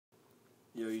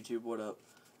Yo YouTube, what up?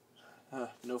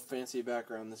 No fancy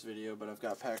background in this video, but I've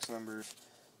got packs numbers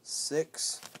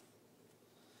 6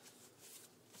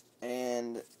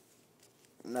 and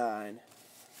 9.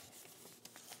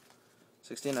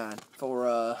 69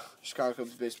 for Chicago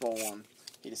Cubs Baseball 1.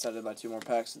 He decided to buy 2 more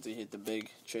packs since he hit the big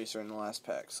chaser in the last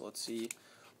pack. So let's see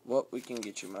what we can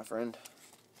get you, my friend.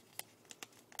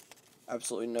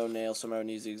 Absolutely no nail, so I'm going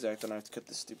to use the X-Acto knife to cut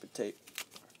this stupid tape.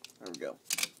 There we go.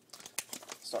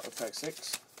 Start with pack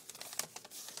 6.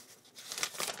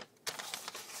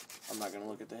 I'm not going to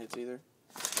look at the hits either.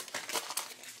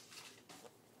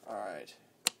 Alright.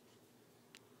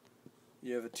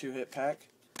 You have a 2-hit pack.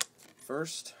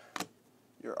 First,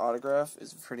 your autograph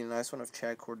is a pretty nice one of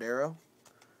Chad Cordero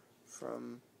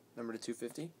from number to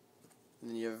 250. And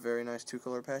then you have a very nice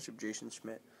 2-color patch of Jason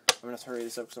Schmidt. I'm going to have to hurry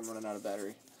this up because I'm running out of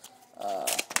battery.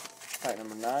 Pack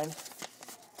number 9.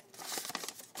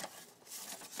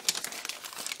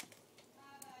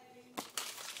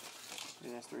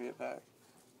 Nice 3-hit pack.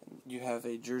 You have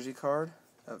a jersey card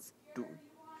of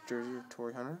jersey of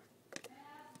Torrey Hunter.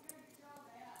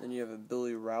 Then you have a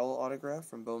Billy Rowell autograph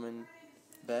from Bowman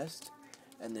Best.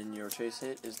 And then your chase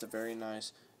hit is the very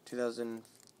nice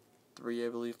 2003, I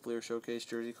believe, Fleer Showcase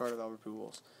jersey card of Albert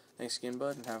Pujols. Thanks again,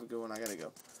 bud, and have a good one. I gotta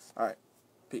go. Alright,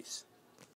 peace.